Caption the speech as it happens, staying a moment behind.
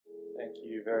Thank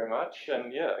you very much.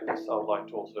 And yeah, I guess I would like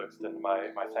to also extend my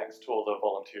thanks to all the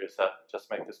volunteers that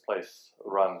just make this place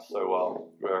run so well.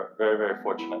 We're very, very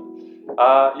fortunate.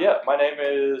 Yeah, my name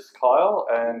is Kyle,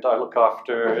 and I look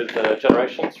after the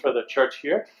generations for the church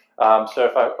here. So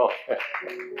if I... Oh, yeah.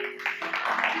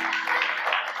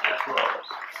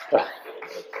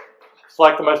 It's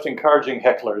like the most encouraging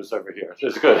hecklers over here.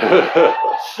 It's good.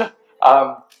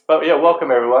 But yeah,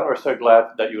 welcome everyone. We're so glad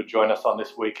that you would join us on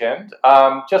this weekend.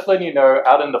 Just letting you know,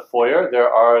 out in the foyer, there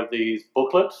are these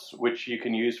booklets which you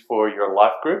can use for your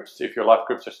life groups, if your life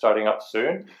groups are starting up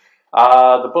soon.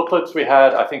 The booklets, we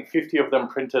had, I think, 50 of them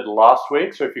printed last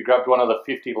week. So if you grabbed one of the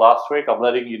 50 last week, I'm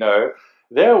letting you know,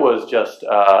 there was just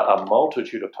a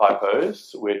multitude of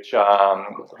typos, which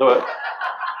the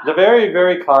very,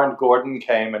 very kind Gordon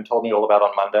came and told me all about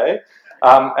on Monday.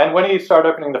 And when he started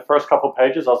opening the first couple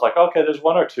pages, I was like, okay, there's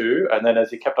one or two. And then as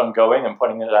he kept on going and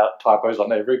pointing out typos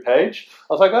on every page,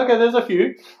 I was like, okay, there's a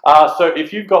few. So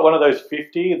if you've got one of those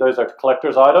 50, those are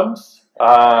collector's items.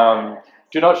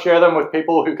 Do not share them with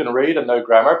people who can read and know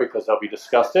grammar because they'll be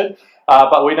disgusted.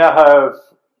 But we now have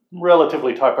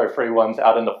relatively typo-free ones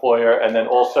out in the foyer. And then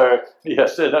also,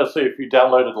 yes, and also if you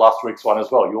downloaded last week's one as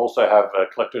well, you also have a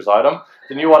collector's item.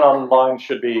 The new one online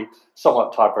should be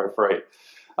somewhat typo-free.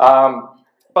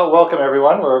 But welcome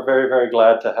everyone, we're very, very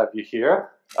glad to have you here.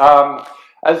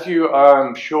 As you are,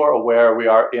 I'm sure, aware, we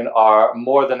are in our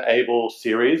More Than Able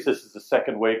series. This is the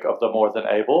second week of the More Than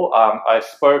Able. I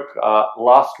spoke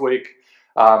last week,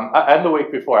 and the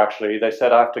week before actually. They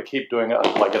said I have to keep doing it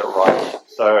until I get it right.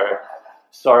 So,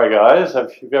 sorry guys, have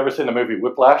you ever seen the movie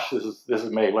Whiplash? This is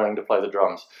me learning to play the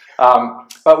drums.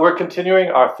 But we're continuing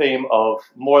our theme of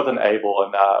More Than Able,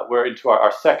 and we're into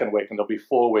our second week, and there'll be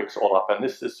 4 weeks all up, and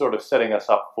this is sort of setting us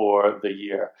up for the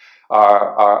year.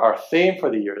 Our theme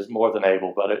for the year is More Than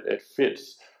Able, but it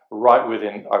fits right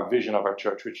within our vision of our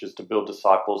church, which is to build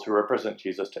disciples who represent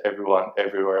Jesus to everyone,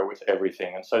 everywhere, with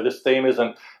everything. And so this theme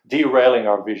isn't derailing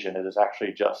our vision, it is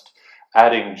actually just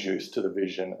adding juice to the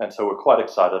vision, and so we're quite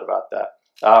excited about that.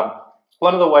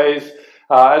 One of the ways,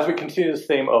 as we continue this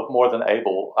theme of More Than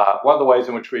Able, one of the ways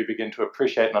in which we begin to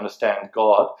appreciate and understand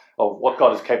God, of what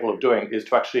God is capable of doing, is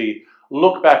to actually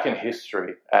look back in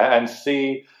history and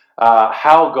see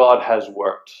how God has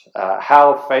worked,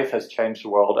 how faith has changed the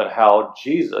world, and how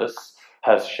Jesus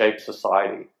has shaped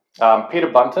society. Peter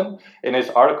Bunton, in his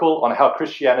article on how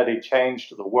Christianity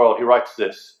changed the world, he writes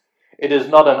this: "It is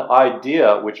not an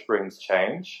idea which brings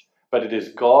change, but it is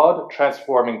God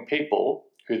transforming people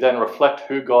who then reflect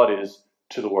who God is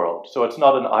to the world." So it's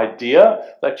not an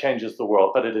idea that changes the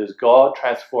world, but it is God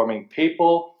transforming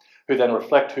people who then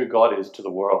reflect who God is to the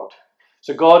world.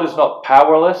 So God is not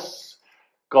powerless,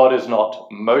 God is not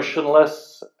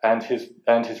motionless, and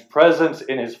his presence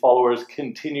in his followers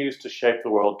continues to shape the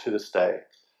world to this day.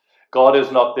 God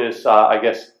is not this,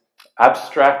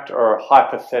 abstract or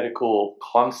hypothetical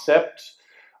concept.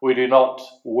 We do not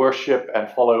worship and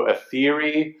follow a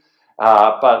theory,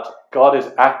 but God is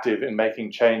active in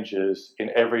making changes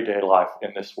in everyday life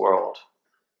in this world.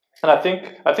 And I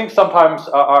think sometimes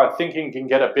our thinking can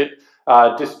get a bit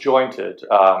disjointed,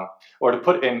 or to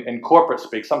put in corporate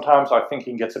speak, sometimes our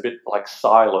thinking gets a bit like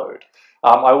siloed.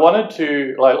 I wanted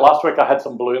to, like last week I had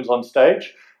some balloons on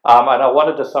stage, and I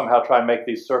wanted to somehow try and make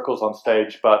these circles on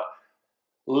stage, but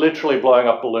literally blowing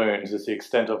up balloons is the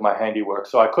extent of my handiwork.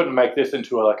 So I couldn't make this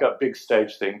into a big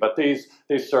stage thing, but these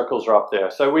circles are up there.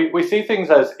 So we see things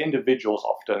as individuals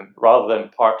often, rather than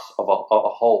parts of a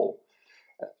whole.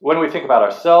 When we think about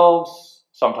ourselves,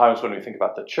 sometimes when we think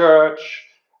about the church,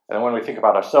 and when we think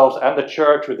about ourselves and the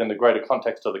church within the greater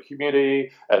context of the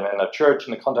community, and then the church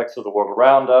in the context of the world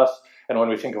around us, and when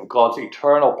we think of God's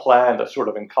eternal plan that sort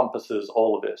of encompasses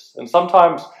all of this. And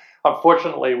sometimes,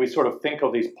 unfortunately, we sort of think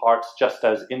of these parts just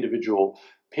as individual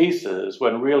pieces,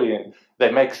 when really they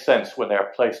make sense when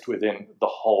they're placed within the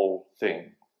whole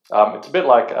thing. It's a bit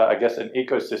like, an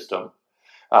ecosystem,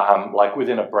 like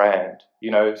within a brand. You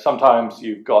know, sometimes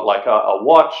you've got like a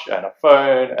watch and a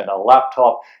phone and a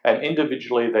laptop, and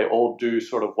individually they all do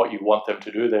sort of what you want them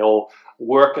to do. They all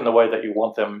work in the way that you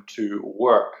want them to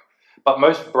work. But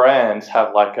most brands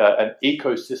have like an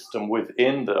ecosystem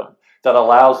within them that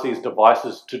allows these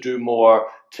devices to do more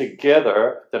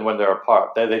together than when they're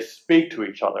apart. They speak to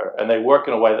each other, and they work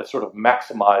in a way that sort of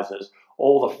maximizes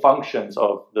all the functions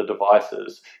of the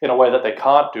devices in a way that they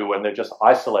can't do when they're just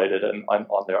isolated and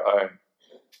on their own.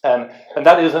 And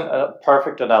that isn't a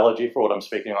perfect analogy for what I'm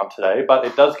speaking on today, but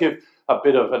it does give a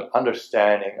bit of an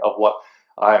understanding of what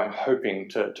I'm hoping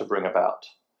to bring about.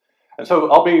 And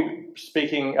so I'll be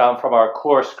speaking from our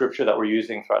core scripture that we're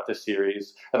using throughout this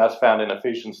series, and that's found in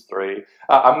Ephesians 3.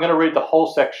 I'm going to read the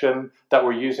whole section that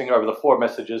we're using over the 4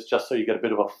 messages, just so you get a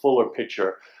bit of a fuller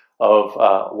picture of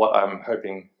what I'm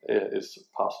hoping is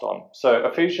passed on. So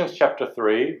Ephesians chapter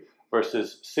 3,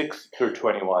 verses 6 through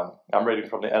 21. I'm reading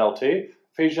from the NLT.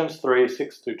 Ephesians 3,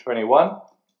 6 through 21.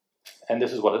 And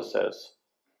this is what it says.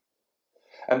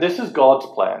 And this is God's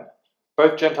plan.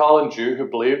 Both Gentile and Jew who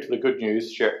believed the good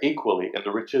news share equally in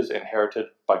the riches inherited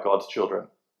by God's children.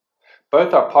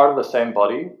 Both are part of the same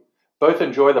body. Both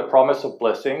enjoy the promise of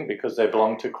blessing because they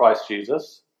belong to Christ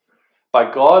Jesus.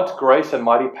 By God's grace and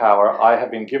mighty power, I have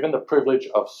been given the privilege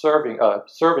of serving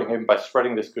him by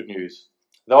spreading this good news.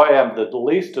 Though I am the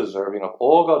least deserving of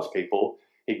all God's people,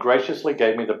 he graciously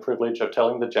gave me the privilege of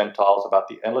telling the Gentiles about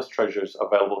the endless treasures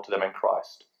available to them in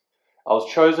Christ. I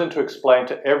was chosen to explain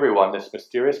to everyone this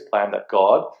mysterious plan that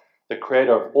God, the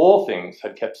creator of all things,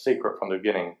 had kept secret from the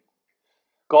beginning.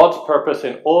 God's purpose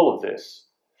in all of this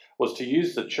was to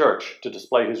use the church to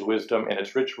display his wisdom in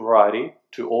its rich variety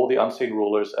to all the unseen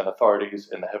rulers and authorities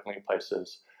in the heavenly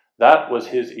places. That was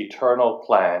his eternal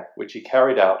plan, which he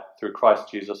carried out through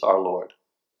Christ Jesus our Lord.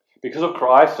 Because of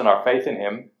Christ and our faith in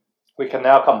him, we can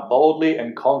now come boldly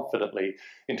and confidently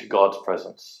into God's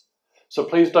presence. So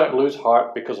please don't lose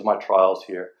heart because of my trials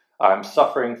here. I am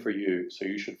suffering for you, so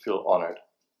you should feel honored.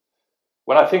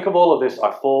 When I think of all of this,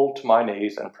 I fall to my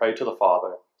knees and pray to the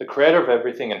Father, the creator of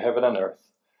everything in heaven and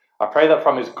earth. I pray that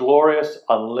from his glorious,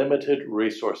 unlimited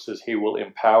resources, he will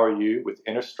empower you with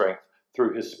inner strength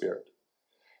through his Spirit.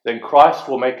 Then Christ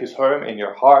will make his home in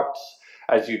your hearts.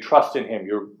 As you trust in him,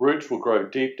 your roots will grow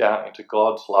deep down into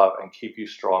God's love and keep you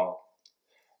strong.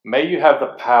 May you have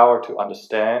the power to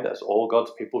understand, as all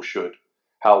God's people should,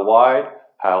 how wide,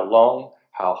 how long,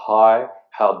 how high,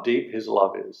 how deep his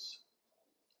love is.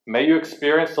 May you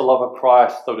experience the love of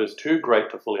Christ, though it is too great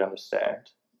to fully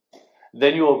understand.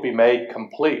 Then you will be made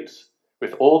complete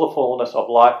with all the fullness of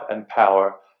life and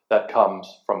power that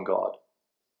comes from God.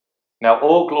 Now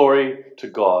all glory to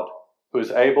God, who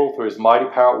is able through his mighty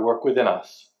power at work within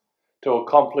us to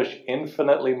accomplish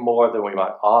infinitely more than we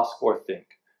might ask or think.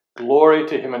 Glory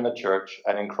to him in the church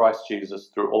and in Christ Jesus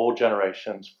through all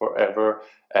generations, forever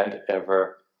and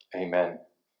ever. Amen.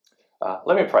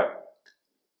 Let me pray.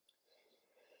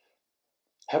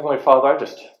 Heavenly Father, I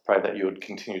just pray that you would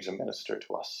continue to minister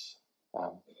to us.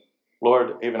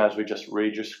 Lord, even as we just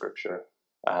read your scripture,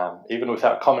 even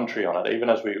without commentary on it, even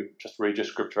as we just read your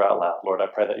scripture out loud, Lord, I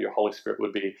pray that your Holy Spirit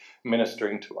would be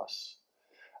ministering to us.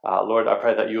 Lord, I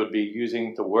pray that you would be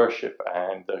using the worship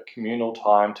and the communal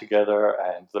time together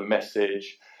and the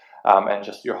message and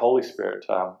just your Holy Spirit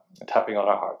tapping on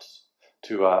our hearts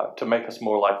to make us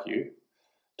more like you,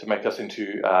 to make us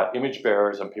into image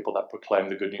bearers and people that proclaim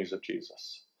the good news of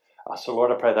Jesus. So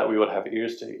Lord, I pray that we would have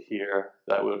ears to hear,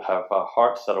 that we would have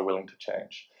hearts that are willing to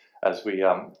change as we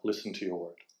listen to your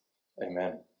word.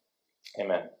 Amen.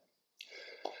 Amen.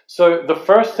 So the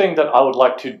first thing that I would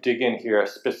like to dig in here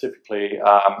specifically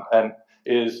and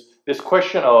is this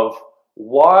question of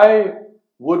why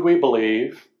would we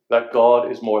believe that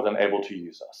God is more than able to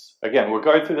use us? Again, we're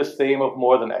going through this theme of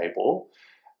more than able,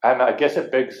 and I guess it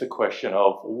begs the question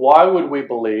of why would we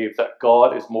believe that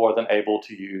God is more than able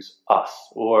to use us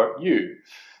or you?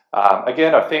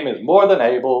 Again, our theme is more than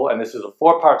able, and this is a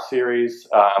 4-part series,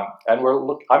 and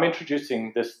I'm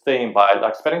introducing this theme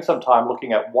by spending some time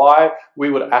looking at why we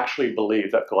would actually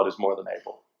believe that God is more than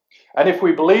able. And if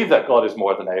we believe that God is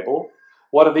more than able,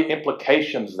 what are the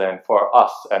implications then for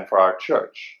us and for our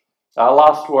church?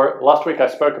 Last week I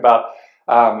spoke about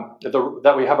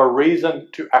that we have a reason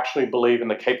to actually believe in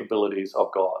the capabilities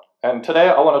of God. And today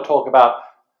I want to talk about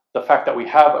the fact that we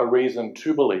have a reason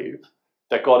to believe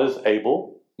that God is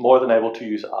able, more than able to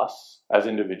use us as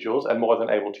individuals and more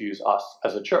than able to use us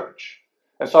as a church.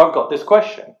 And so I've got this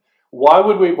question. Why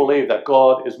would we believe that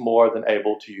God is more than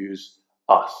able to use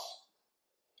us?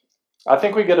 I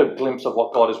think we get a glimpse of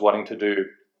what God is wanting to do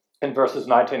in verses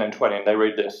 19 and 20, and they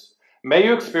read this. May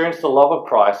you experience the love of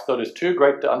Christ that is too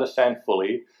great to understand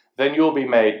fully, then you will be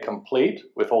made complete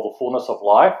with all the fullness of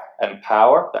life and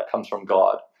power that comes from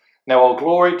God. Now, all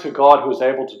glory to God, who is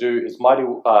able to do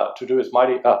through his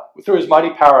mighty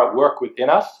power at work within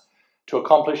us, to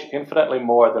accomplish infinitely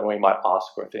more than we might ask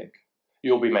or think.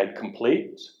 You'll be made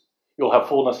complete. You'll have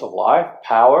fullness of life,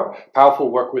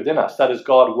 powerful work within us. That is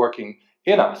God working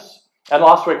in us. And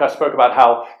last week I spoke about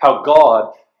how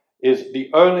God is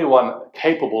the only one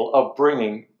capable of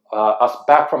bringing us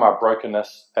back from our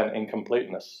brokenness and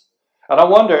incompleteness. And I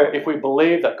wonder if we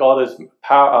believe that God is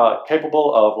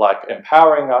capable of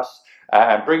empowering us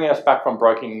and bringing us back from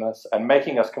brokenness and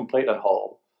making us complete and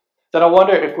whole, then I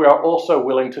wonder if we are also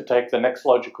willing to take the next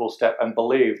logical step and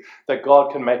believe that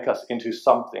God can make us into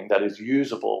something that is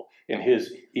usable in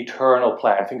his eternal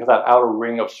plan. Think of that outer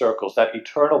ring of circles. That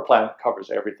eternal plan covers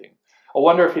everything. I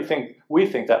wonder if we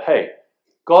think that, hey,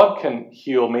 God can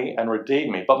heal me and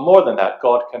redeem me, but more than that,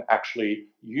 God can actually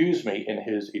use me in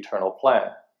his eternal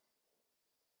plan.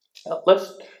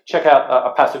 Let's check out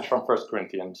a passage from 1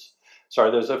 Corinthians.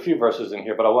 Sorry, there's a few verses in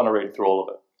here, but I want to read through all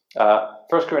of it.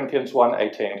 1 Corinthians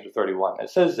 1:18-31. It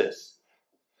says this: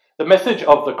 "The message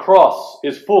of the cross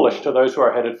is foolish to those who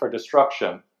are headed for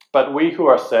destruction, but we who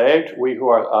are saved, we who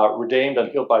are redeemed and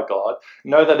healed by God,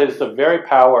 know that it is the very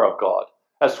power of God.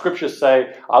 As scriptures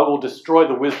say, I will destroy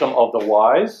the wisdom of the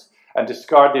wise and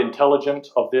discard the intelligence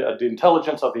of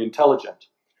the intelligent.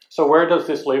 So where does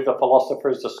this leave the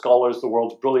philosophers, the scholars, the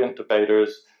world's brilliant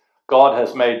debaters? God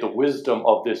has made the wisdom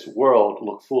of this world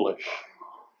look foolish.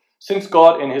 Since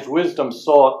God in his wisdom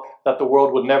saw that the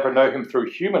world would never know him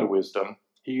through human wisdom,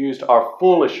 he used our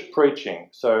foolish preaching."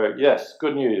 So yes,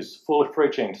 good news, foolish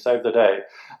preaching to save the day,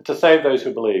 to save those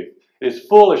who believe. "It is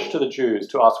foolish to the Jews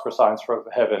to ask for signs from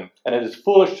heaven, and it is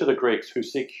foolish to the Greeks who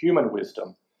seek human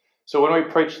wisdom. So when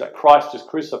we preach that Christ is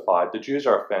crucified, the Jews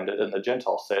are offended and the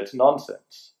Gentiles say it's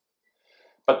nonsense.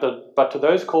 But to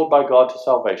those called by God to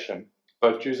salvation,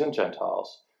 both Jews and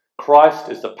Gentiles, Christ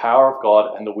is the power of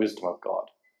God and the wisdom of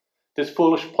God. This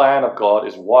foolish plan of God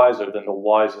is wiser than the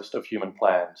wisest of human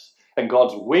plans, and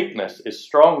God's weakness is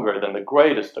stronger than the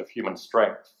greatest of human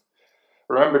strength.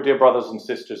 Remember, dear brothers and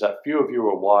sisters, that few of you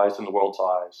were wise in the world's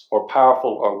eyes, or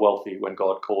powerful or wealthy when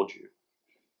God called you.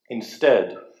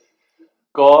 Instead,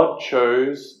 God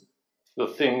chose the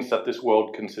things that this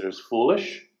world considers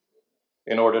foolish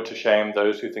in order to shame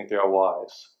those who think they are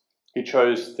wise. He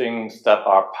chose things that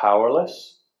are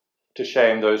powerless to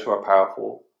shame those who are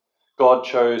powerful. God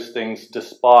chose things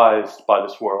despised by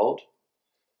this world,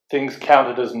 things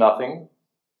counted as nothing,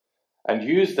 and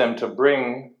used them to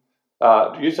bring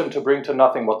to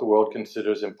nothing what the world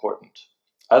considers important.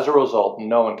 As a result,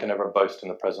 no one can ever boast in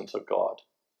the presence of God.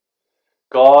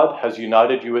 God has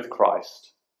united you with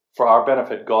Christ. For our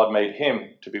benefit, God made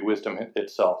him to be wisdom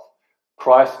itself.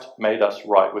 Christ made us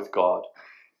right with God.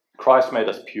 Christ made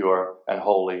us pure and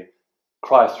holy.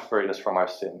 Christ freed us from our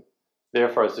sin.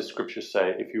 Therefore, as the scriptures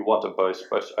say, if you want to boast,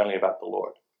 boast only about the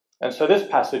Lord." And so this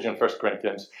passage in 1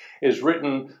 Corinthians is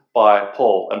written by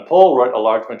Paul, and Paul wrote a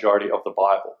large majority of the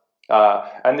Bible.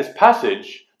 And this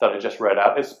passage that I just read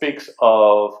out, it speaks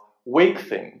of weak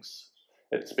things.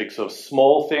 It speaks of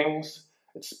small things.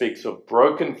 It speaks of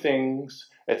broken things.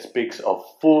 It speaks of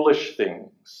foolish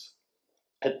things.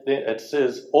 It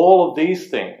says all of these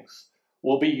things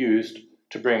will be used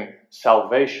to bring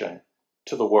salvation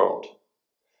to the world.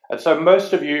 And so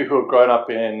most of you who have grown up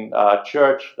in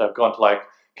church, that have gone to like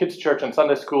kids' church and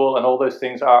Sunday school and all those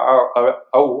things are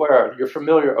aware, you're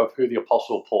familiar of who the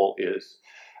Apostle Paul is,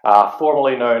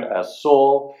 formerly known as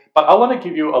Saul. But I want to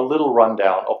give you a little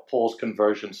rundown of Paul's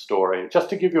conversion story, just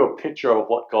to give you a picture of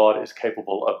what God is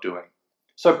capable of doing.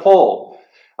 So Paul,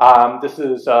 this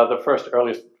is the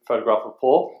earliest photograph of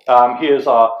Paul. He's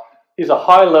a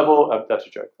high-level, that's a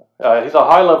joke. He's a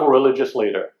high-level religious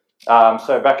leader.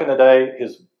 So back in the day,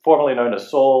 he's formerly known as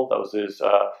Saul. That was his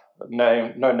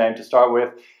name to start with.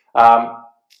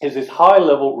 He's this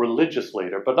high-level religious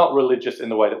leader, but not religious in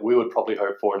the way that we would probably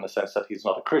hope for, in the sense that he's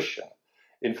not a Christian.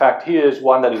 In fact, he is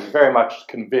one that is very much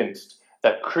convinced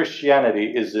that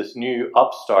Christianity is this new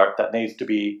upstart that needs to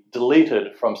be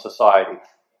deleted from society.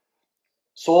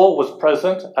 Saul was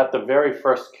present at the very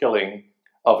first killing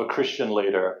of a Christian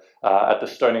leader at the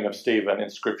stoning of Stephen in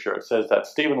Scripture. It says that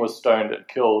Stephen was stoned and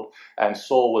killed, and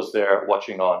Saul was there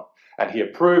watching on, and he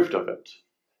approved of it.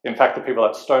 In fact, the people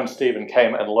that stoned Stephen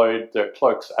came and laid their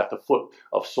cloaks at the foot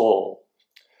of Saul.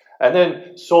 And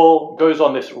then Saul goes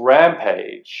on this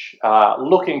rampage,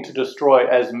 looking to destroy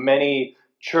as many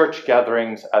church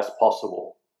gatherings as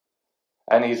possible.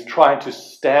 And he's trying to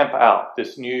stamp out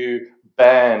this new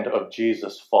band of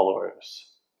Jesus followers.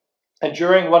 And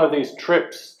during one of these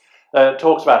trips, it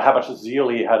talks about how much zeal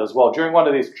he had as well. During one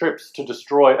of these trips to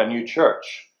destroy a new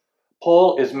church,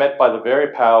 Paul is met by the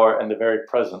very power and the very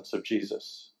presence of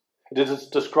Jesus. It is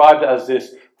described as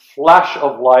this flash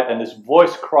of light and this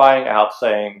voice crying out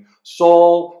saying,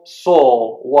 "Saul,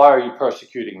 Saul, why are you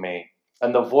persecuting me?"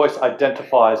 And the voice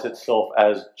identifies itself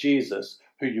as Jesus,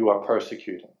 who you are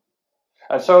persecuting.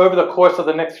 And so over the course of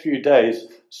the next few days,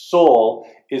 Saul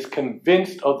is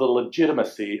convinced of the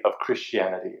legitimacy of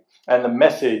Christianity and the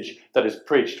message that is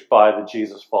preached by the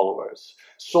Jesus followers.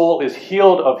 Saul is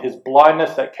healed of his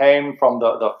blindness that came from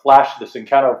the flash, this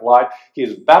encounter of light. He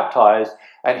is baptized,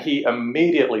 and he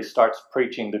immediately starts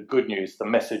preaching the good news, the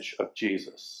message of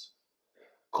Jesus.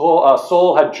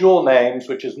 Saul had dual names,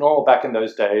 which is normal back in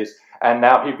those days, and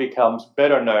now he becomes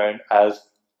better known as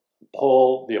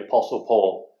Paul, the Apostle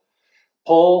Paul.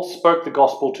 Paul spoke the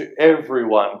gospel to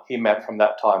everyone he met from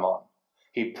that time on.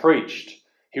 He preached,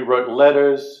 he wrote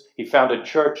letters, he founded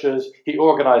churches, he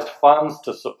organized funds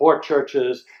to support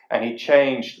churches, and he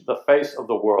changed the face of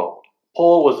the world.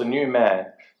 Paul was a new man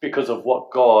because of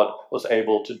what God was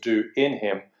able to do in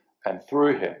him and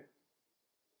through him.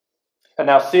 And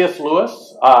now C.S.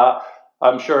 Lewis,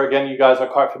 I'm sure, again, you guys are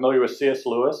quite familiar with C.S.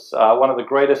 Lewis, one of the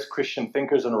greatest Christian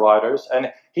thinkers and writers,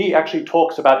 and he actually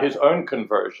talks about his own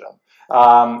conversion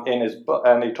in his book,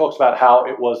 and he talks about how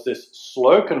it was this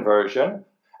slow conversion,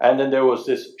 and then there was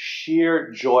this sheer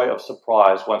joy of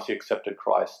surprise once he accepted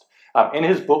Christ. In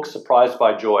his book, Surprised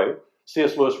by Joy,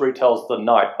 C.S. Lewis retells the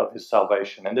night of his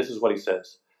salvation, and this is what he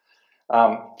says.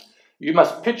 You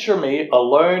must picture me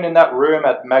alone in that room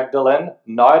at Magdalen,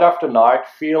 night after night,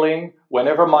 feeling,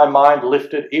 whenever my mind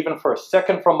lifted, even for a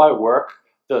second from my work,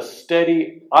 the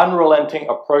steady, unrelenting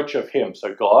approach of him,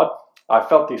 so God. I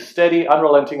felt the steady,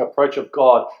 unrelenting approach of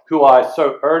God, who I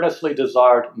so earnestly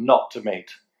desired not to meet.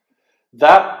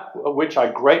 That which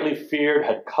I greatly feared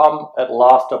had come at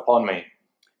last upon me.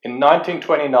 In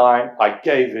 1929, I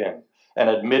gave in and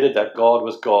admitted that God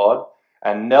was God,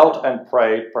 and knelt and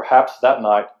prayed, perhaps that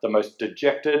night, the most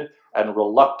dejected and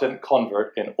reluctant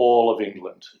convert in all of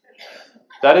England.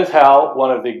 That is how one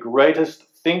of the greatest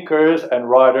thinkers and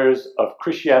writers of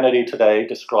Christianity today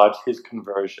describes his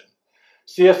conversion.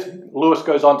 C.S. Lewis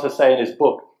goes on to say in his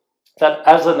book that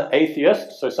as an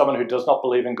atheist, so someone who does not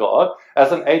believe in God,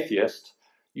 as an atheist,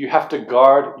 you have to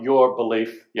guard your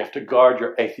belief, you have to guard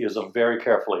your atheism very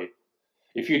carefully.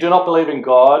 If you do not believe in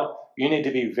God, you need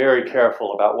to be very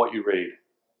careful about what you read,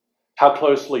 how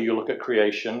closely you look at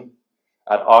creation,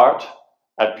 at art,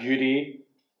 at beauty,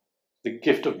 the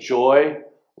gift of joy,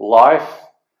 life,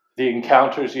 the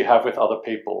encounters you have with other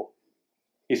people.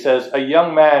 He says, a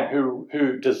young man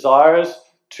who desires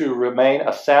to remain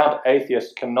a sound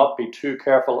atheist cannot be too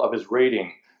careful of his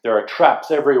reading. There are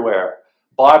traps everywhere,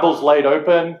 Bibles laid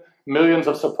open, millions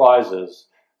of surprises.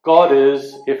 God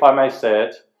is, if I may say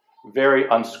it, very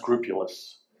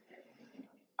unscrupulous.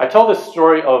 I tell this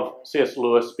story of C.S.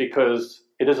 Lewis because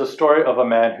it is a story of a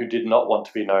man who did not want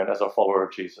to be known as a follower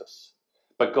of Jesus.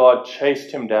 But God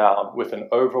chased him down with an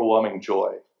overwhelming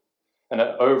joy and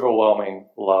an overwhelming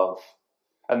love.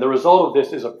 And the result of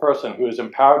this is a person who is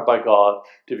empowered by God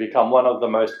to become one of the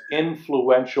most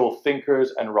influential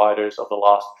thinkers and writers of the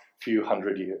last few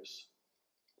hundred years.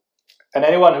 And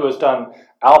anyone who has done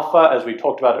Alpha, as we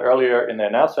talked about earlier in the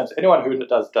announcements, anyone who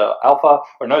does the Alpha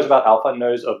or knows about Alpha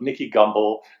knows of Nicky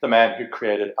Gumbel, the man who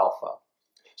created Alpha.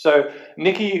 So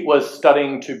Nicky was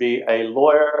studying to be a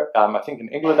lawyer, I think in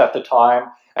England at the time,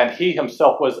 and he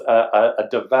himself was a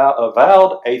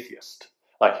avowed atheist.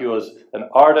 Like he was an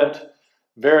ardent,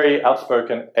 very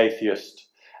outspoken atheist.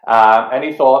 And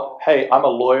he thought, hey, I'm a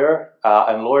lawyer,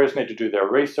 and lawyers need to do their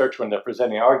research when they're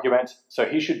presenting arguments, so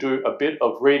he should do a bit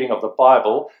of reading of the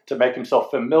Bible to make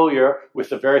himself familiar with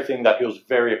the very thing that he was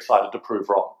very excited to prove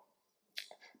wrong.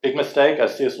 Big mistake,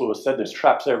 as C.S. Lewis said, there's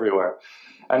traps everywhere.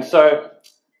 And so,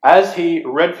 as he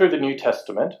read through the New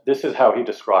Testament, this is how he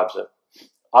describes it.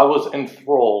 I was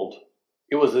enthralled.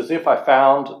 It was as if I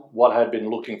found what I had been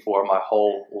looking for my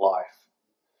whole life.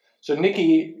 So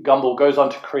Nicky Gumbel goes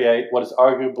on to create what is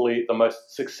arguably the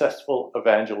most successful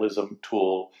evangelism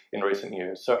tool in recent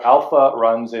years. So Alpha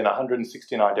runs in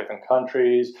 169 different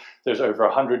countries. There's over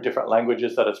 100 different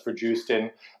languages that it's produced in.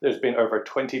 There's been over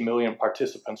 20 million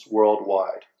participants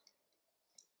worldwide.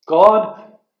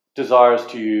 God desires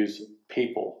to use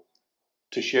people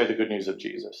to share the good news of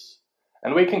Jesus.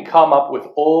 And we can come up with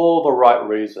all the right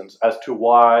reasons as to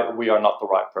why we are not the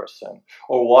right person,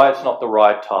 or why it's not the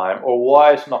right time, or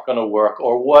why it's not going to work,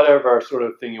 or whatever sort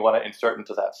of thing you want to insert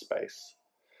into that space.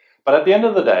 But at the end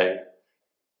of the day,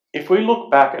 if we look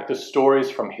back at the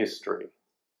stories from history,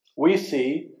 we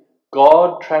see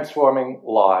God transforming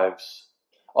lives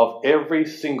of every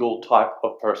single type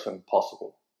of person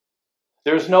possible.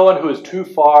 There is no one who is too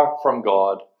far from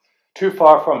God, too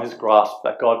far from his grasp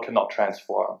that God cannot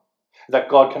transform, that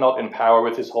God cannot empower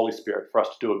with his Holy Spirit for us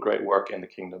to do a great work in the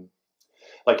kingdom.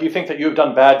 Like you think that you've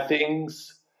done bad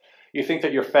things, you think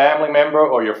that your family member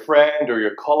or your friend or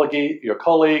your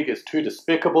colleague is too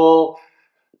despicable,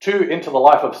 too into the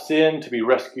life of sin to be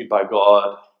rescued by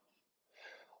God.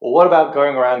 Well, what about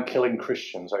going around killing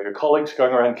Christians? Are your colleagues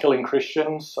going around killing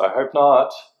Christians? I hope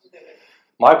not.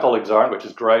 My colleagues aren't, which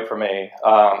is great for me.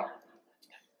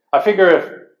 I figure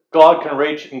if God can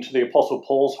reach into the Apostle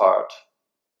Paul's heart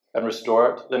and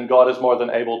restore it, then God is more than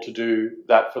able to do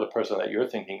that for the person that you're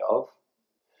thinking of.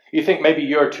 You think maybe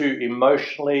you're too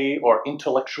emotionally or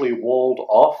intellectually walled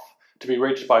off to be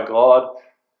reached by God.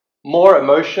 More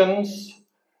emotions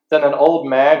than an old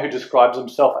man who describes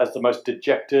himself as the most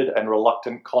dejected and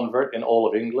reluctant convert in all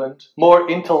of England. More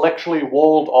intellectually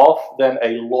walled off than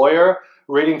a lawyer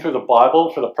reading through the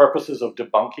Bible for the purposes of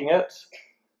debunking it.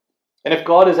 And if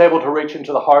God is able to reach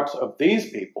into the hearts of these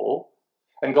people,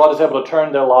 and God is able to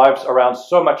turn their lives around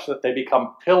so much that they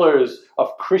become pillars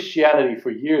of Christianity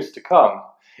for years to come,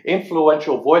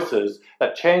 influential voices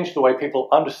that change the way people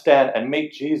understand and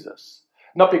meet Jesus,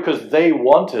 not because they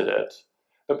wanted it,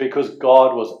 but because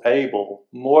God was able,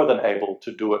 more than able,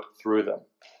 to do it through them.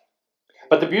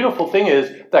 But the beautiful thing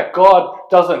is that God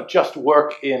doesn't just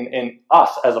work in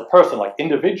us as a person, like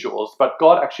individuals, but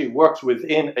God actually works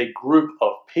within a group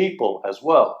of people as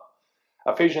well.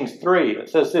 Ephesians 3, it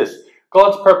says this: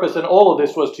 God's purpose in all of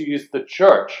this was to use the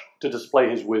church to display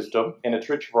his wisdom in its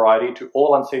rich variety to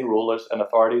all unseen rulers and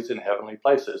authorities in heavenly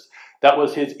places. That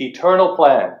was his eternal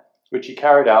plan, which he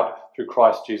carried out through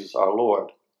Christ Jesus our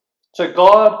Lord. So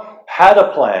God had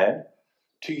a plan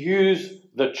to use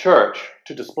the church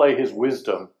to display his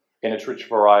wisdom in its rich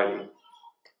variety.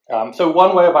 So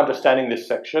one way of understanding this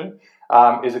section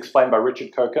is explained by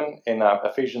Richard Koken in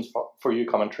Ephesians for You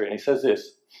commentary, and he says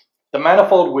this: the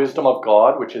manifold wisdom of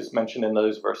God, which is mentioned in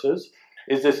those verses,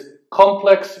 is this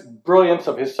complex brilliance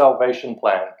of his salvation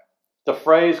plan. The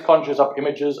phrase conjures up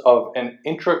images of an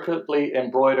intricately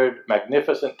embroidered,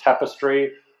 magnificent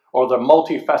tapestry, or the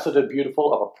multifaceted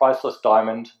beautiful of a priceless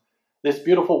diamond. This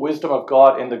beautiful wisdom of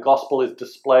God in the gospel is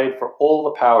displayed for all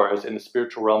the powers in the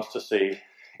spiritual realms to see,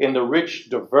 in the rich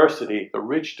diversity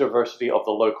of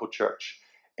the local church.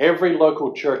 Every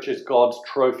local church is God's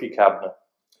trophy cabinet.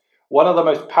 One of the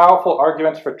most powerful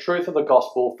arguments for truth of the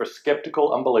gospel for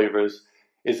skeptical unbelievers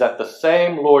is that the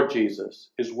same Lord Jesus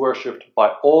is worshipped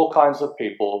by all kinds of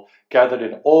people gathered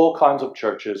in all kinds of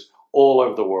churches all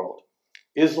over the world.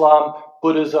 Islam,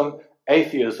 Buddhism,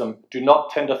 atheism do not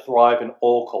tend to thrive in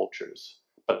all cultures,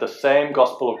 but the same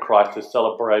gospel of Christ is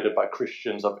celebrated by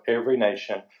Christians of every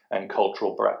nation and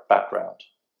cultural background.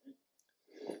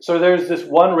 So there's this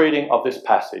one reading of this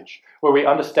passage where we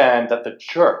understand that the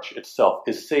church itself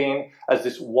is seen as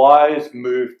this wise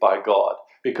move by God,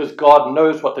 because God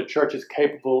knows what the church is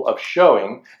capable of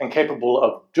showing and capable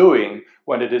of doing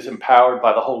when it is empowered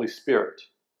by the Holy Spirit.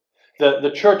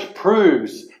 The church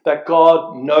proves that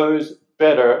God knows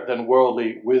better than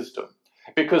worldly wisdom,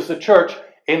 because the church,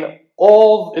 in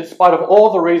spite of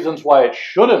all the reasons why it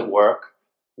shouldn't work,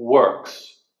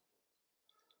 works.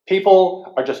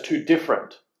 People are just too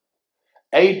different.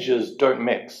 Ages don't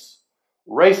mix.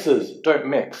 Races don't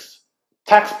mix.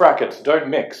 Tax brackets don't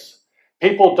mix.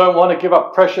 People don't want to give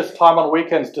up precious time on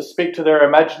weekends to speak to their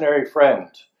imaginary friend.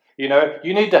 You know,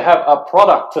 you need to have a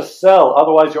product to sell,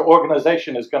 otherwise your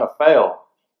organization is going to fail.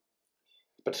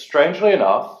 But strangely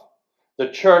enough, the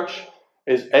church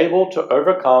is able to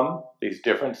overcome these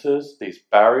differences, these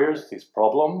barriers, these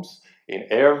problems in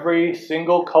every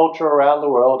single culture around the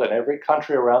world and every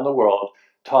country around the world,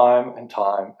 time and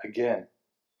time again.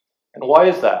 And why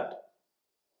is that?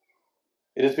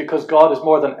 It is because God is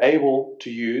more than able to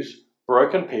use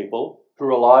broken people who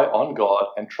rely on God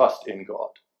and trust in God.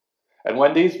 And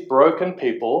when these broken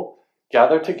people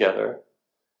gather together,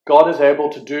 God is able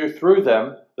to do through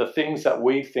them the things that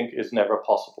we think is never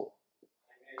possible.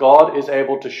 God is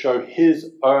able to show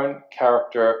his own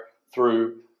character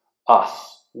through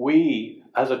us. We,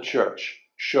 as a church,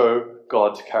 show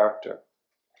God's character.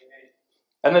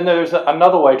 And then there's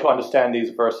another way to understand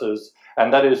these verses,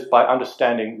 and that is by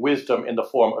understanding wisdom in the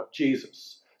form of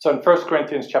Jesus. So in 1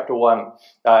 Corinthians chapter 1,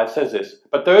 it says this: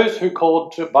 but those who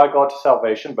called by God to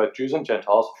salvation, both Jews and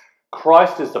Gentiles,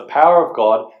 Christ is the power of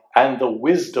God and the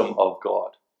wisdom of God.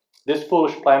 This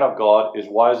foolish plan of God is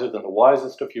wiser than the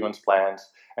wisest of humans' plans,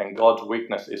 and God's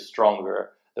weakness is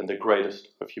stronger than the greatest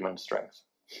of human strength.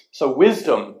 So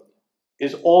wisdom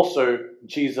is also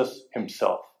Jesus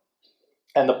himself.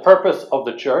 And the purpose of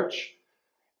the church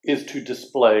is to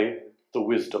display the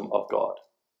wisdom of God.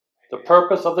 The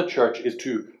purpose of the church is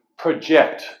to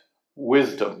project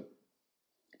wisdom,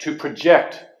 to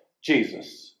project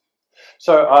Jesus.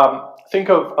 So think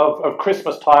of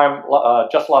Christmas time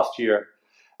just last year,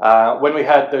 when we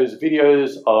had those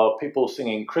videos of people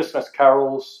singing Christmas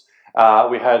carols.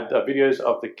 We had videos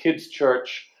of the kids'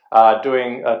 church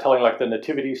telling like the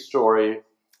nativity story,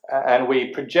 and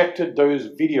we projected those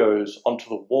videos onto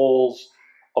the walls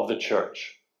of the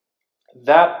church.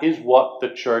 That is what the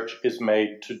church is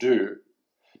made to do,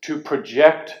 to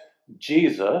project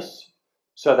Jesus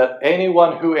so that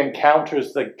anyone who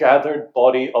encounters the gathered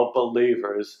body of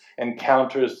believers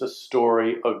encounters the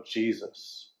story of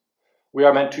Jesus. We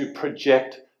are meant to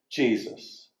project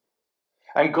Jesus.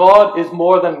 And God is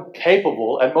more than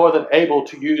capable and more than able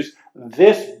to use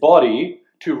this body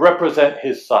to represent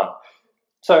his Son.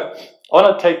 So I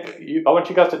want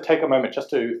you guys to take a moment just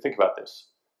to think about this.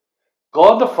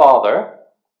 God the Father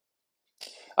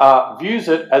views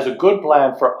it as a good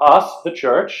plan for us, the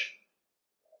church,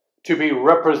 to be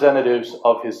representatives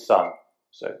of his Son.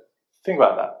 So think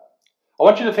about that. I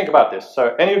want you to think about this.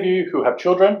 So any of you who have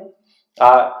children,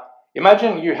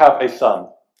 imagine you have a son,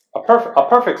 a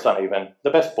perfect son even,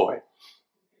 the best boy.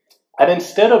 And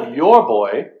instead of your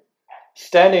boy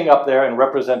standing up there and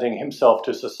representing himself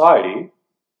to society,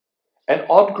 an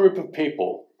odd group of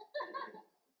people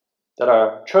that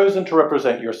are chosen to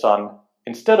represent your son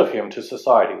instead of him to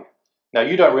society. Now,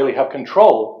 you don't really have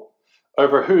control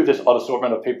over who this odd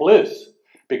assortment of people is,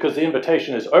 because the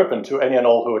invitation is open to any and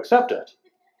all who accept it.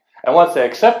 And once they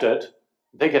accept it,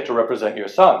 they get to represent your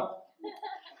son.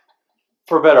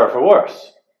 For better or for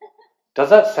worse. Does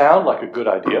that sound like a good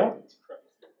idea?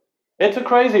 It's a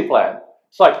crazy plan.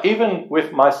 It's like, even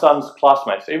with my son's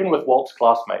classmates, even with Walt's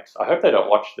classmates, I hope they don't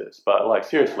watch this, but like,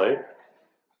 seriously,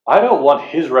 I don't want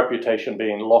his reputation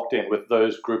being locked in with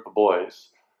those group of boys.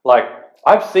 Like,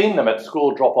 I've seen them at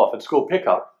school drop-off, at school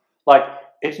pickup. Like,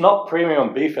 it's not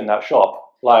premium beef in that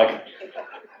shop. Like,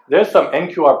 there's some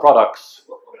NQR products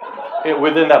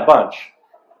within that bunch.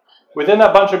 Within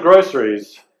that bunch of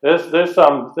groceries, there's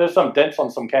some dents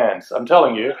on some cans, I'm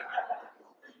telling you.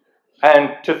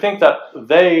 And to think that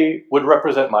they would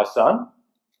represent my son?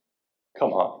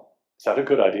 Come on, is that a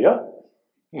good idea?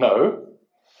 No.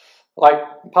 Like,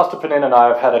 Pastor Panin and I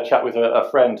have had a chat with a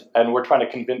friend, and we're trying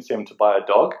to convince him to buy a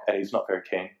dog, and he's not very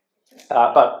keen.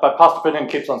 But Pastor Panin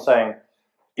keeps on saying,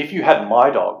 if you had my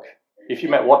dog, if you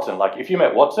met Watson,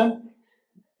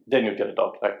 then you'd get a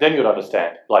dog. Like, then you'd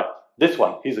understand. Like, this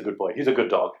one, he's a good boy, he's a good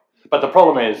dog. But the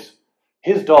problem is,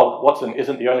 his dog, Watson,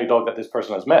 isn't the only dog that this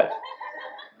person has met.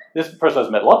 This person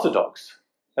has met lots of dogs.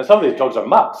 And some of these dogs are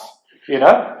mutts, you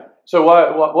know? So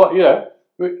why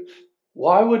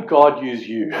would God use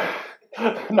you?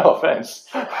 No offense.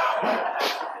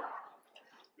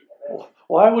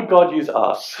 Why would God use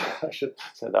us? I should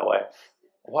say it that way.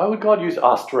 Why would God use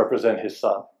us to represent his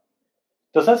son?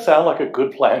 Does that sound like a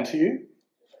good plan to you?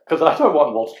 Because I don't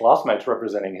want Walt's classmates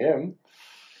representing him.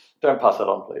 Don't pass it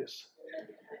on, please.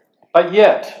 But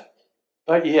yet,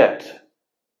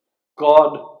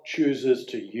 God chooses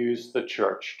to use the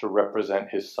church to represent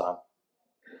his son.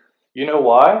 You know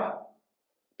why?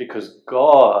 Because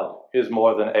God is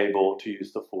more than able to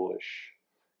use the foolish.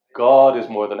 God is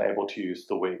more than able to use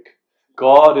the weak.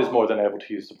 God is more than able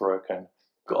to use the broken.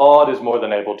 God is more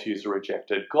than able to use the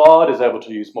rejected. God is able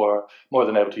to use more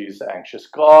than able to use the anxious.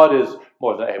 God is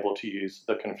more than able to use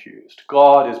the confused.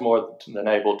 God is more than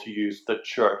able to use the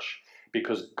church,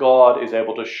 because God is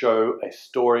able to show a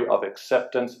story of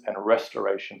acceptance and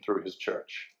restoration through his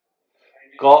church.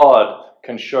 God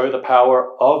can show the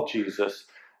power of Jesus,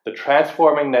 the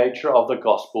transforming nature of the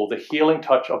gospel, the healing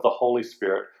touch of the Holy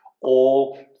Spirit,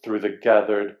 all through the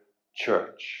gathered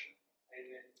church.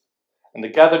 And the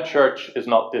gathered church is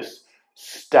not this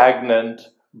stagnant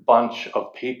bunch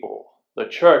of people. The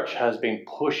church has been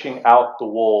pushing out the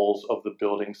walls of the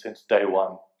building since day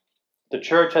one. The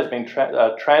church has been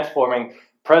transforming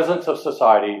presence of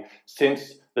society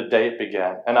since the day it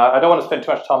began. And I don't want to spend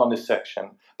too much time on this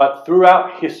section, but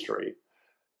throughout history,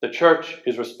 the church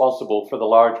is responsible for the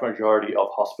large majority of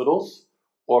hospitals,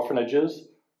 orphanages,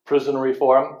 prison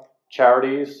reform,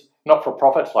 charities,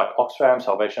 not-for-profits like Oxfam,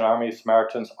 Salvation Army,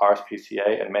 Samaritans,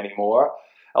 RSPCA, and many more.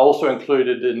 Also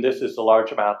included in this is a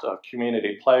large amount of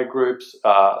community play groups,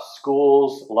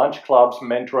 schools, lunch clubs,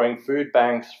 mentoring, food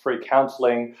banks, free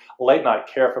counseling, late-night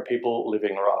care for people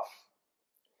living rough.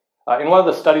 In one of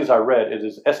the studies I read, it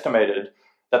is estimated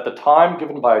that the time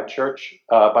given by church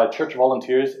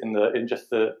volunteers in just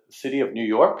the city of New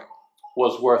York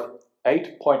was worth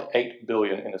 $8.8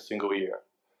 billion in a single year.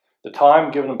 The time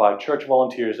given by church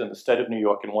volunteers in the state of New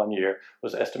York in 1 year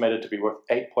was estimated to be worth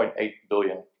 $8.8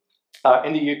 billion.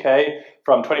 In the UK,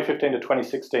 from 2015 to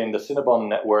 2016, the Cinnabon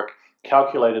Network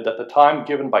calculated that the time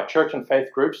given by church and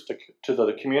faith groups to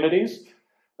the communities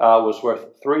was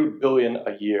worth $3 billion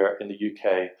a year in the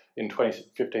UK in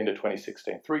 2015 to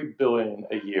 2016. $3 billion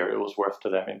a year it was worth to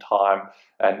them in time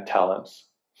and talents.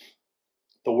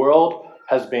 The world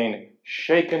has been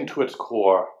shaken to its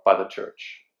core by the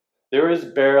church. There is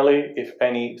barely, if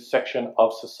any, section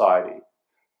of society,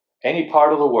 any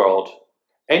part of the world,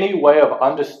 any way of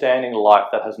understanding life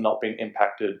that has not been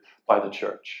impacted by the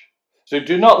church. So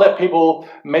do not let people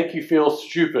make you feel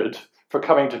stupid for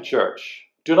coming to church.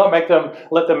 Do not let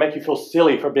them make you feel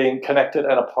silly for being connected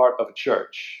and a part of a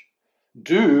church.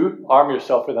 do arm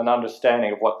yourself with an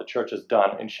understanding of what the church has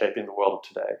done in shaping the world of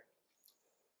today.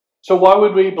 So why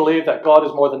would we believe that God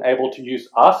is more than able to use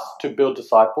us to build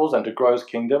disciples and to grow his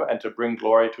kingdom and to bring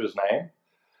glory to his name?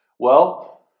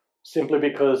 Well, simply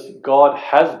because God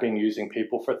has been using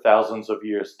people for thousands of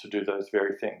years to do those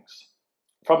very things.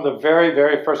 From the very,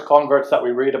 very first converts that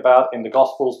we read about in the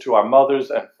Gospels to our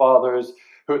mothers and fathers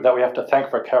that we have to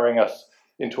thank for carrying us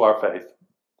into our faith,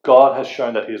 God has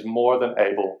shown that he is more than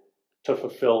able to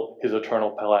fulfill his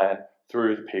eternal plan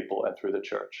through the people and through the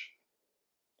church.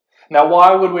 Now,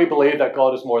 why would we believe that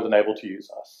God is more than able to use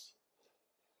us?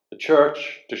 The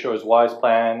church, to show his wise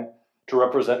plan, to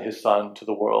represent his Son to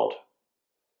the world.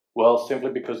 Well,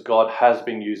 simply because God has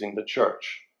been using the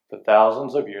church for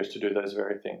thousands of years to do those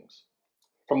very things.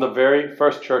 From the very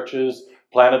first churches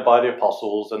planted by the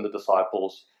apostles and the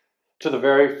disciples, to the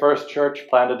very first church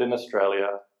planted in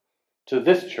Australia, to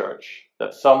this church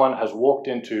that someone has walked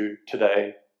into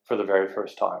today for the very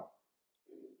first time.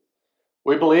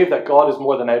 We believe that God is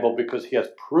more than able because he has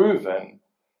proven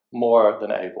more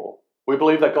than able. We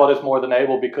believe that God is more than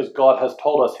able because God has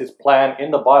told us his plan in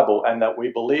the Bible and that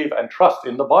we believe and trust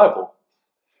in the Bible.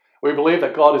 We believe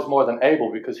that God is more than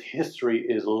able because history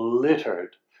is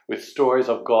littered with stories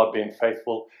of God being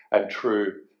faithful and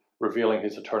true, revealing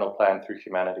his eternal plan through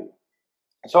humanity.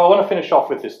 So I want to finish off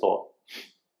with this thought.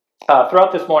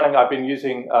 Throughout this morning, I've been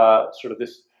using sort of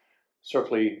this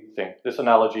circly thing, this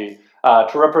analogy,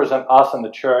 to represent us and the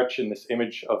church in this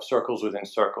image of circles within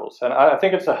circles. And I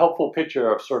think it's a helpful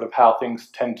picture of sort of how things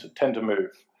tend to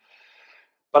move.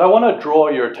 But I want to draw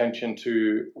your attention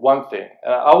to one thing.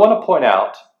 I want to point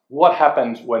out what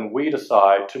happens when we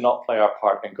decide to not play our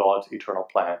part in God's eternal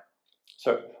plan.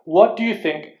 So what do you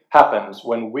think happens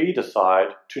when we decide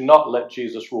to not let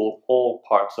Jesus rule all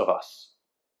parts of us?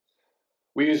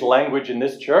 We use language in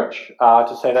this church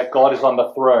to say that God is on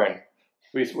the throne.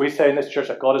 We say in this church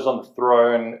that God is on the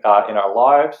throne in our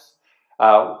lives,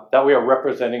 that we are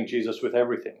representing Jesus with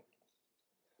everything.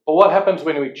 But what happens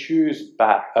when we choose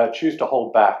to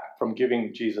hold back from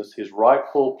giving Jesus his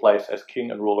rightful place as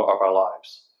King and ruler of our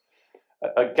lives?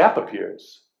 A gap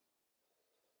appears.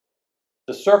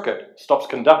 The circuit stops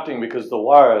conducting because the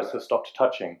wires have stopped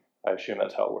touching. I assume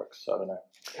that's how it works. I don't know.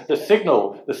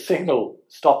 The signal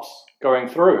stops going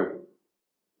through.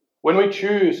 When we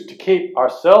choose to keep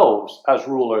ourselves as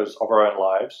rulers of our own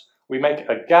lives, we make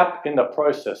a gap in the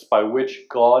process by which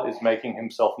God is making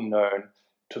himself known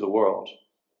to the world.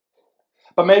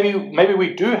 But maybe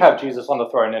we do have Jesus on the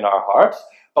throne in our hearts,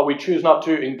 but we choose not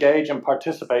to engage and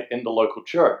participate in the local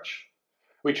church.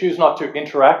 We choose not to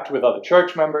interact with other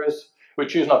church members. We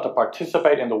choose not to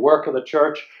participate in the work of the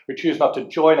church. We choose not to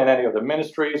join in any of the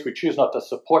ministries. We choose not to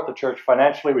support the church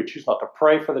financially. We choose not to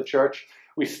pray for the church.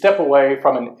 We step away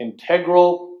from an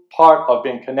integral part of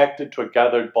being connected to a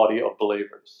gathered body of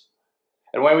believers.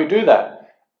 And when we do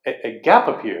that, a gap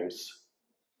appears.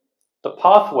 The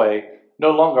pathway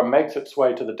no longer makes its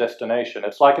way to the destination.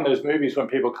 It's like in those movies when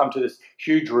people come to this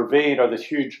huge ravine or this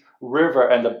huge river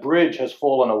and the bridge has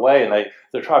fallen away and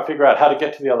they're trying to figure out how to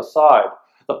get to the other side.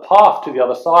 The path to the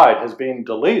other side has been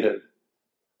deleted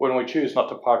when we choose not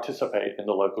to participate in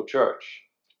the local church.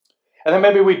 And then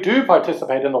maybe we do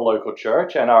participate in the local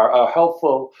church and are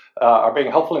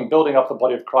being helpful in building up the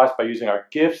body of Christ by using our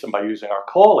gifts and by using our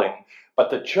calling. But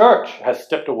the church has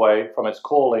stepped away from its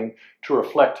calling to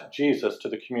reflect Jesus to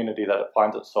the community that it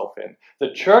finds itself in.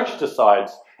 The church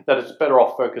decides that it's better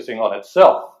off focusing on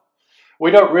itself. We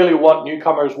don't really want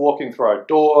newcomers walking through our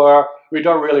door. We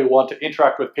don't really want to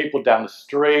interact with people down the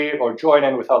street or join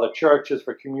in with other churches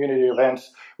for community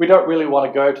events. We don't really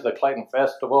want to go to the Clayton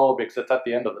Festival because it's at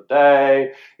the end of the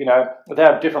day. You know, they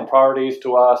have different priorities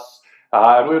to us.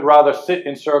 And we would rather sit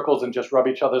in circles and just rub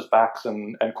each other's backs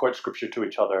and quote scripture to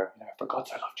each other. You know, for God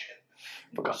so loved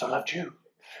you. For God so loved you.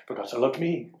 For God so loved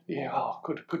me. Yeah, oh,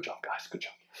 good job, guys. Good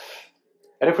job.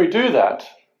 And if we do that,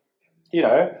 you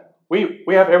know,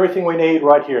 we have everything we need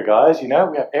right here, guys. You know,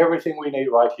 we have everything we need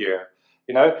right here.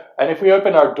 You know, and if we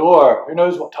open our door, who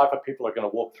knows what type of people are going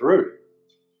to walk through?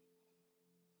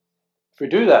 If we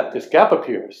do that, this gap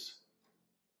appears.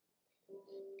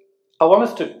 I want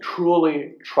us to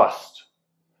truly trust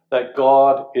that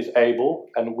God is able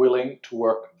and willing to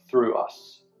work through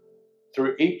us,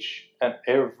 through each and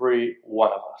every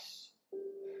one of us.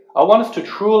 I want us to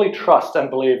truly trust and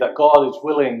believe that God is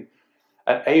willing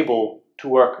and able to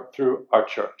work through our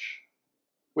church,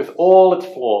 with all its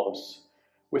flaws,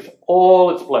 with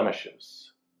all its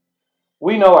blemishes.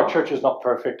 We know our church is not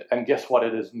perfect, and guess what?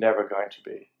 It is never going to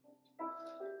be.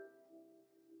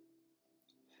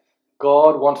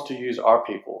 God wants to use our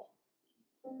people.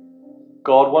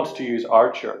 God wants to use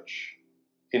our church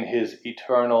in his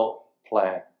eternal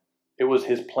plan. It was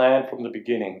his plan from the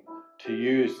beginning to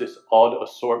use this odd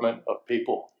assortment of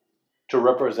people to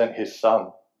represent his Son.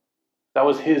 That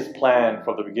was his plan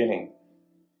from the beginning.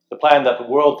 The plan that the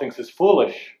world thinks is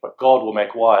foolish, but God will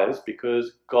make wise,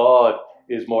 because God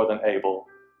is more than able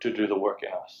to do the work in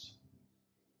us.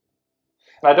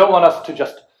 And I don't want us to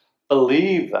just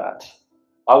believe that.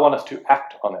 I want us to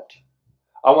act on it.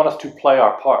 I want us to play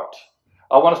our part.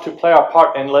 I want us to play our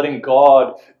part in letting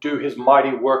God do his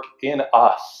mighty work in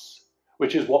us,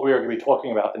 which is what we are going to be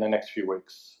talking about in the next few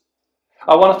weeks.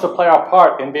 I want us to play our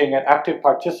part in being an active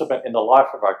participant in the life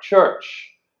of our church.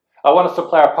 I want us to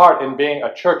play our part in being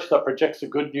a church that projects the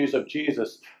good news of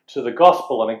Jesus to the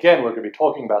gospel. And again, we're going to be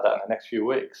talking about that in the next few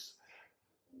weeks.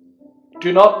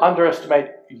 Do not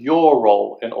underestimate your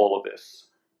role in all of this.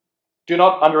 Do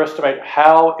not underestimate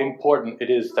how important it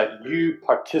is that you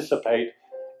participate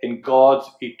in God's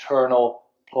eternal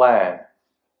plan.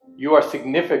 You are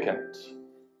significant.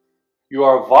 You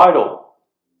are vital.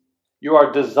 You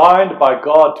are designed by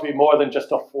God to be more than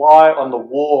just a fly on the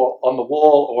wall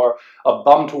or a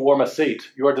bum to warm a seat.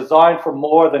 You are designed for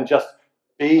more than just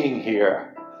being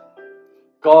here.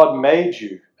 God made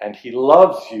you, and he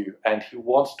loves you, and he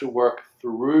wants to work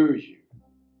through you.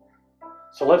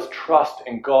 So let's trust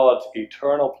in God's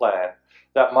eternal plan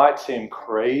that might seem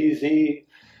crazy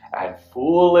and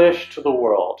foolish to the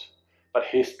world, but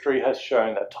history has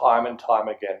shown that time and time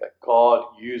again that God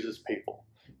uses people.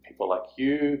 People like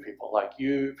you, people like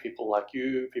you, people like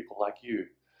you, people like you,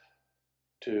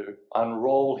 to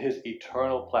unroll his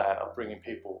eternal plan of bringing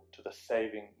people to the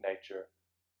saving nature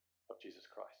of Jesus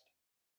Christ.